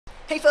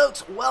Hey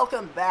folks,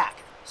 welcome back.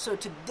 So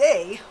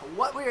today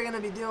what we're going to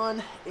be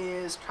doing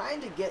is trying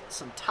to get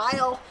some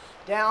tile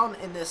down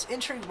in this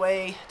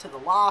entryway to the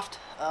loft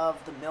of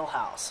the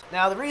Millhouse.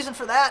 Now the reason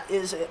for that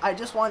is I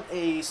just want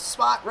a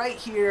spot right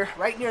here,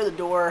 right near the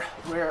door,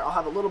 where I'll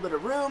have a little bit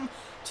of room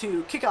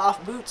to kick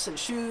off boots and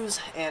shoes,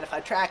 and if I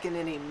track in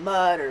any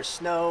mud or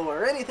snow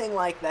or anything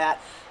like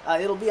that,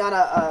 it'll be on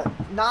a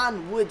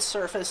non-wood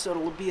surface, so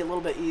it'll be a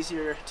little bit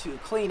easier to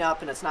clean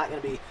up, and it's not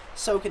going to be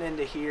soaking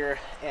into here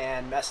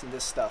and messing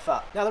this stuff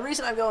up. Now the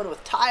reason I'm going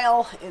with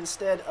tile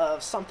instead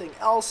of something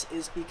else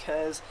is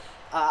because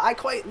I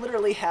quite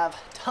literally have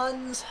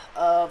tons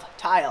of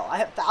tile. I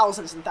have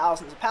thousands and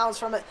thousands of pounds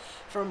from it,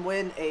 from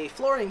when a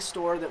flooring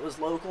store that was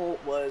local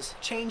was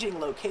changing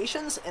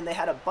locations, and they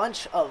had a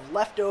bunch of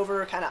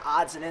leftover kind of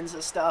odds and ends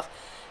of stuff,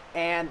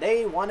 and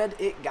they wanted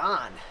it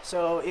gone.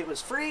 So it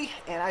was free,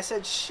 and I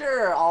said,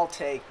 sure, I'll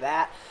take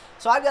that.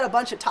 So I've got a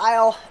bunch of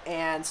tile,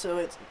 and so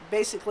it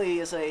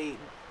basically is a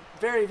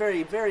very,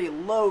 very, very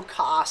low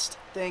cost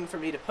thing for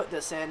me to put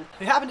this in.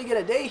 We happen to get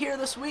a day here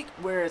this week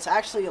where it's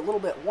actually a little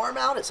bit warm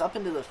out. It's up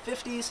into the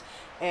 50s,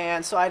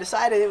 and so I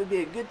decided it would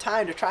be a good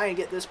time to try and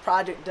get this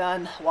project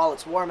done while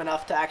it's warm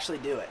enough to actually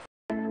do it.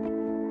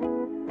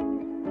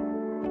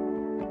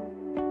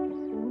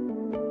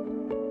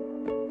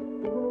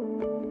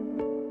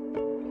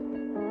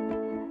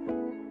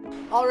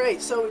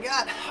 Alright, so we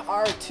got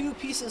our two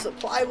pieces of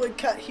plywood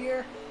cut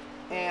here,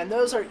 and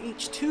those are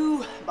each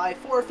 2 by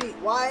 4 feet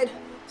wide.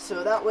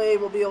 So that way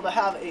we'll be able to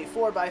have a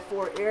 4 by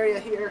 4 area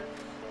here.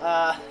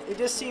 It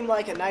just seemed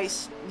like a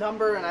nice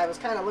number, and I was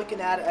kind of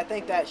looking at it. I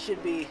think that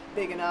should be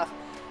big enough.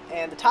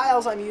 And the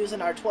tiles I'm using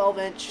are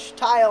 12-inch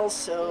tiles,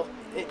 so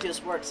it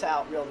just works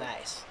out real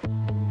nice.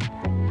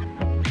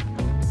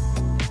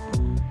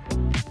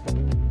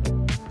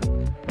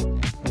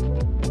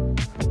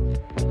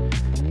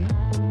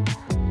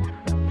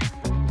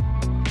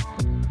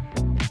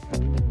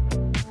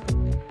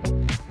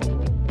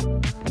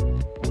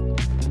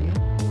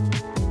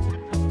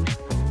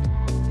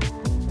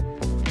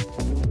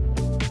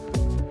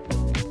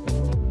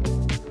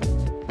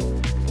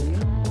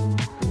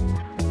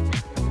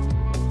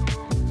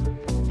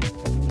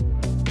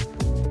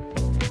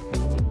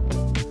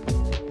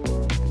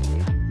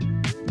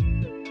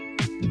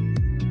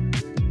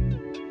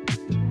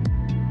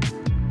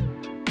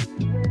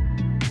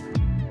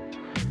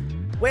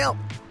 Well,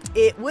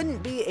 it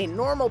wouldn't be a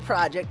normal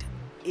project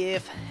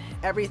if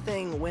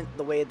everything went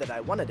the way that I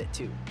wanted it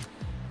to.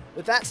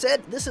 With that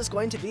said, this is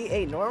going to be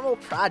a normal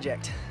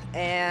project,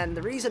 and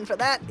the reason for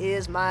that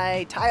is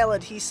my tile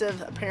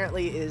adhesive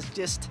apparently is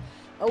just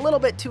a little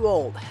bit too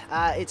old.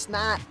 It's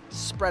not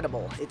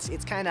spreadable.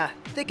 It's kind of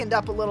thickened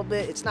up a little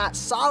bit. It's not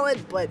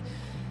solid, but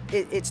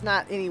it's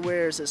not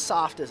anywhere as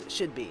soft as it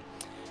should be.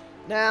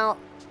 Now,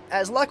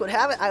 as luck would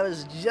have it, I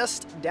was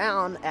just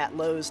down at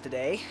Lowe's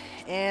today,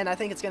 and I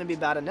think it's going to be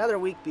about another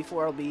week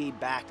before I'll be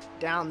back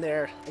down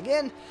there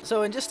again.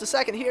 So in just a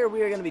second here,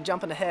 we are going to be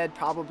jumping ahead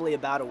probably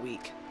about a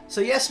week.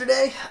 So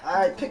yesterday,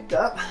 I picked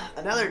up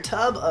another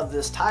tub of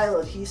this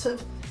tile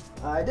adhesive.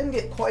 I didn't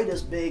get quite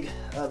as big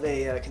of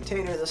a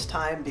container this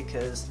time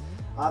because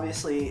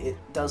obviously it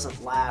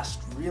doesn't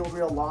last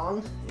real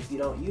long if you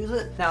don't use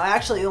it. Now I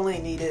actually only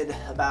needed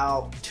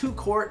about 2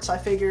 quarts, I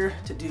figure,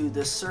 to do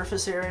this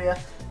surface area.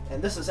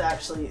 And this is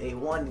actually a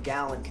 1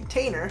 gallon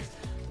container,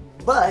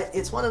 but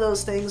it's one of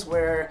those things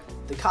where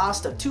the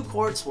cost of 2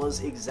 quarts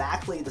was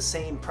exactly the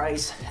same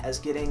price as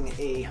getting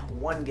a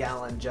 1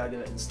 gallon jug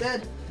of it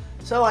instead.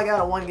 So I got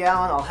a 1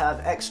 gallon, I'll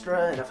have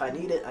extra, and if I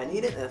need it, I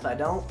need it, and if I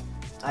don't,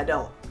 I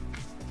don't.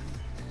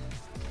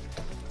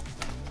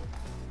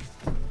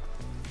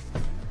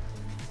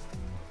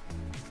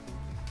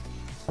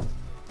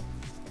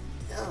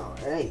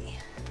 Alrighty.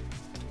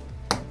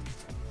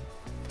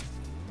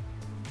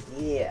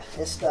 Yeah,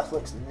 this stuff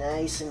looks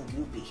nice and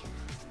goopy.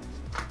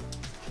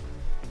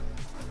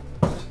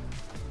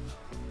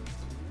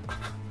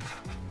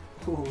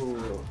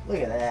 Ooh, look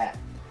at that.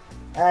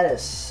 That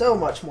is so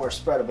much more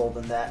spreadable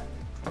than that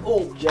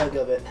old jug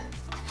of it.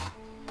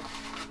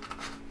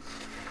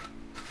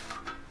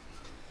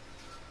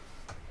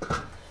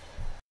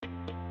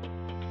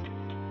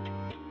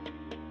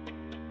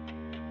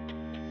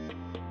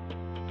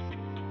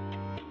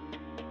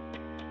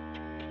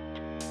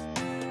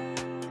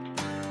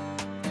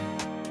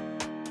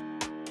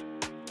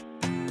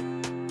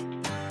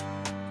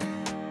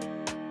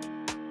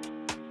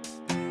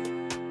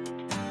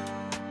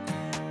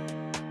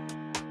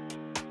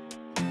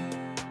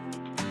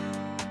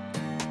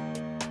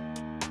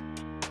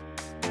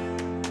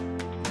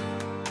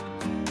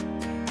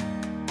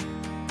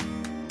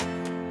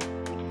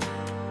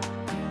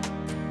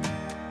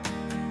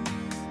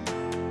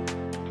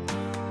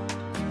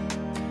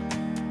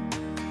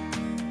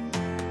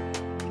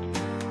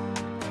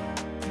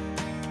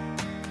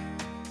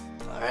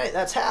 Alright,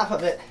 that's half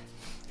of it.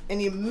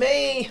 And you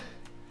may,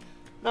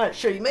 not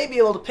sure, you may be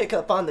able to pick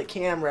up on the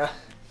camera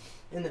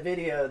in the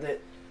video that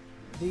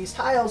these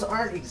tiles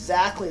aren't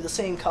exactly the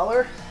same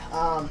color.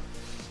 I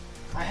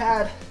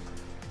had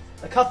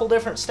a couple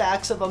different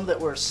stacks of them that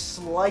were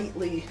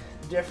slightly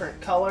different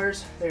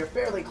colors. They were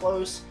fairly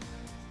close,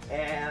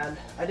 and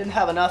I didn't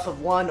have enough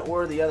of one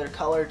or the other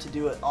color to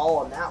do it all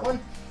on that one.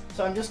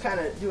 So I'm just kind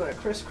of doing a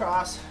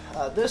crisscross.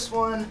 This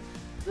one,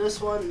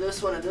 this one,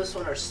 this one, and this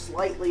one are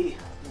slightly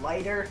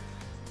lighter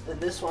than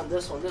this one,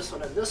 this one, this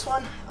one, and this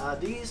one.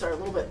 These are a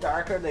little bit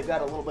darker. They've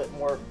got a little bit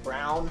more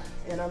brown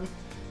in them.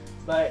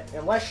 But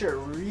unless you're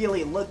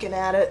really looking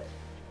at it,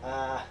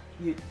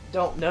 you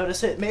don't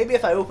notice it. Maybe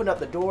if I opened up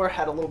the door,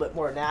 had a little bit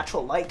more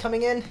natural light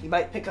coming in, you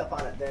might pick up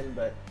on it then,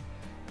 but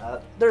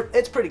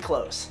it's pretty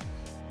close.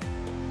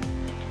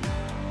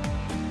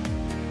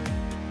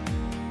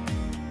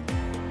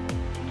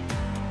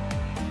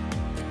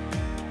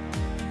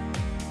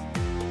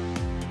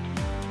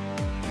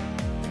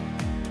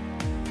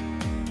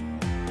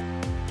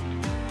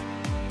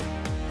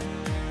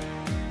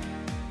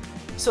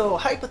 So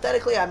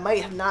hypothetically, I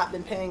might have not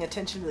been paying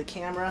attention to the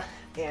camera,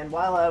 and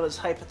while I was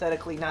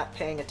hypothetically not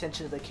paying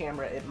attention to the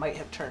camera, it might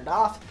have turned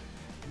off.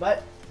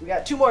 But we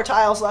got 2 more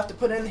tiles left to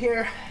put in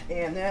here,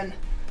 and then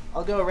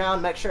I'll go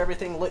around, make sure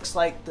everything looks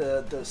like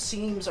the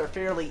seams are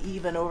fairly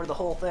even over the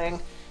whole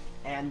thing,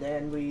 and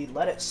then we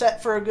let it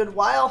set for a good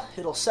while.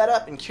 It'll set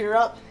up and cure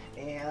up,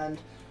 and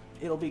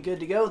it'll be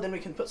good to go. Then we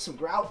can put some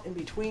grout in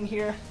between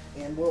here,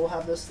 and we'll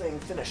have this thing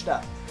finished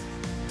up.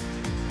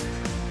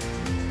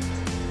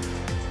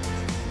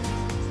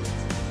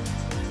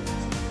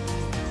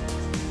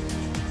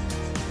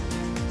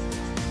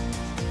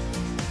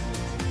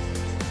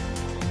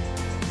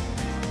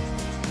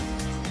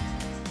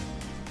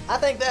 I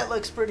think that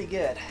looks pretty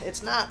good.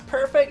 It's not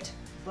perfect,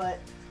 but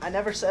I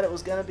never said it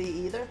was gonna be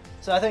either.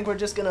 So I think we're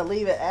just gonna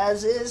leave it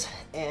as is,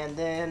 and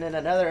then in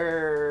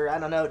another, I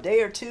don't know,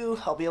 day or 2,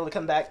 I'll be able to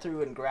come back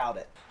through and grout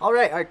it. All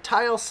right, our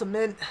tile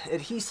cement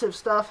adhesive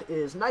stuff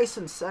is nice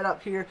and set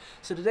up here.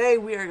 So today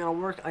we are gonna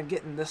work on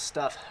getting this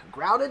stuff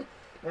grouted.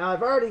 Now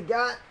I've already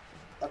got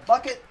a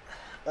bucket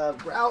of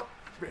grout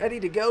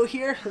ready to go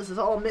here. This is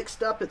all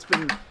mixed up. It's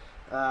been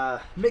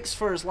mixed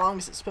for as long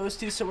as it's supposed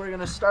to, so we're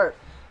gonna start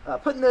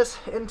putting this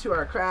into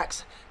our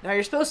cracks. Now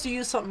you're supposed to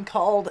use something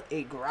called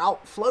a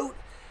grout float,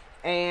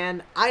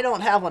 and I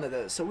don't have one of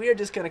those, so we are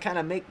just going to kind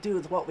of make do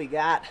with what we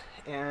got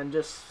and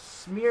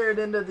just smear it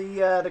into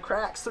the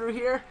cracks through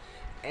here,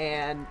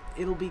 and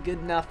it'll be good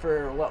enough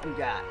for what we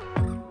got.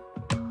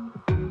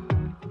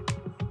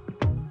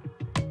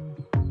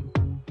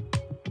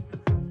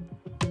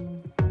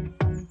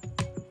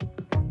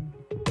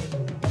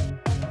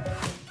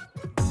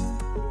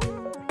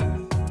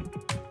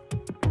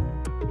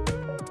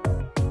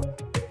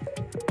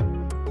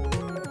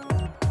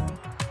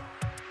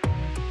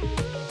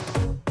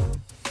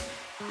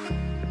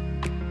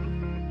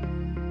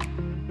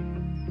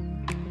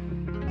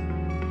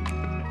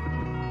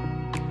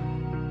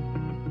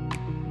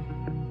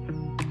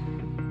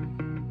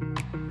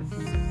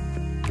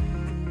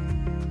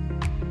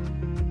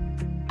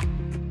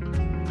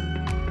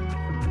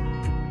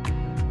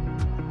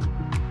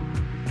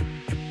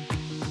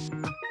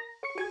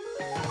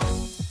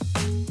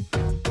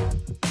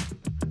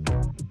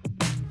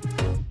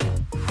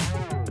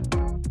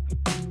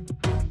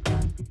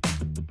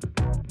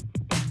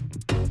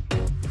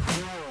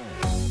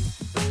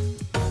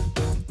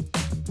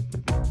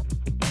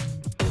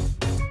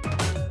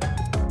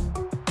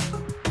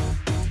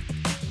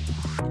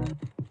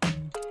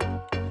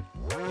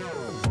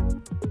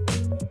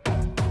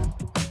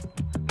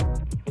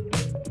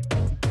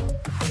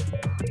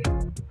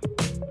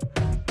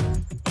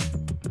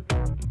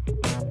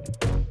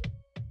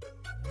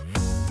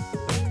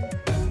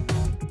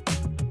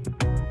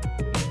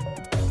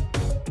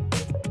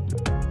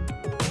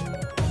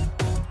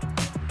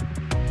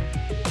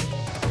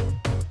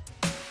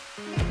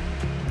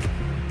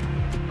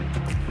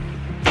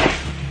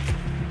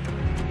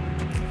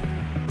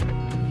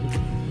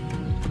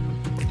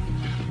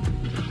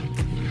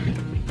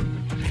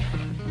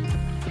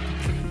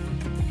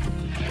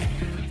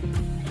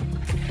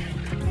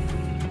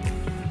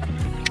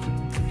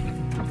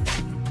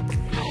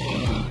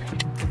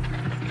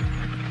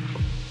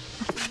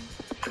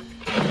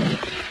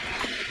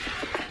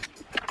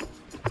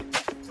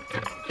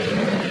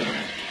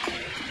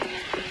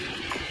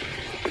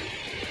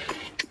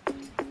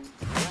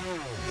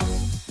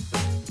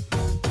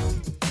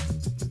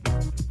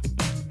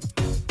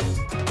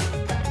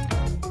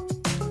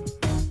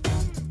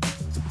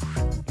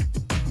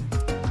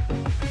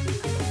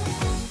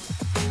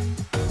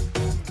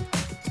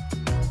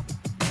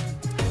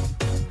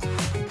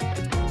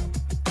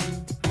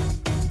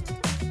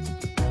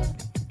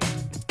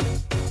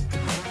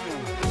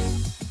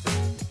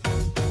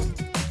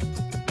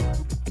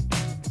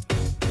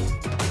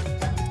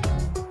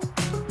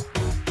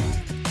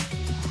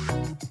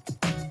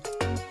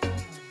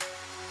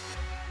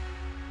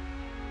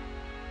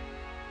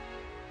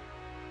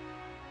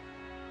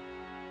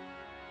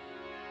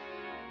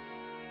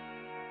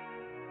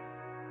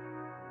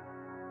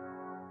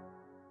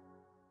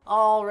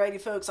 Alrighty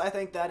folks, I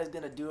think that is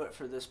going to do it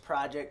for this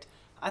project.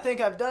 I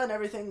think I've done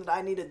everything that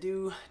I need to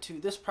do to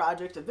this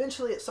project.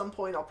 Eventually, at some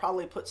point, I'll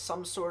probably put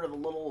some sort of a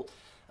little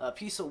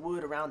piece of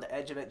wood around the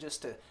edge of it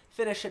just to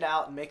finish it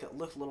out and make it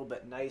look a little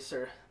bit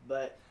nicer.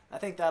 But I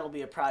think that'll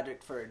be a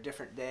project for a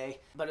different day.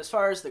 But as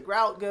far as the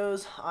grout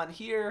goes on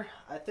here,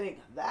 I think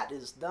that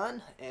is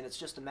done, and it's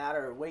just a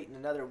matter of waiting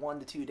another 1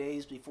 to 2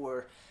 days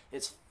before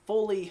it's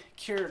fully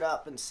cured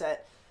up and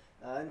set.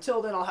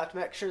 Until then, I'll have to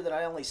make sure that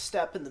I only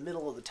step in the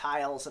middle of the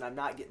tiles and I'm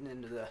not getting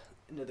into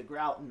the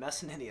grout and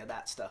messing any of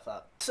that stuff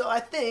up. So I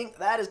think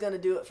that is going to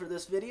do it for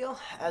this video.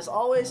 As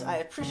always, I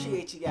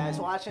appreciate you guys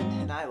watching,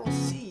 and I will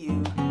see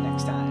you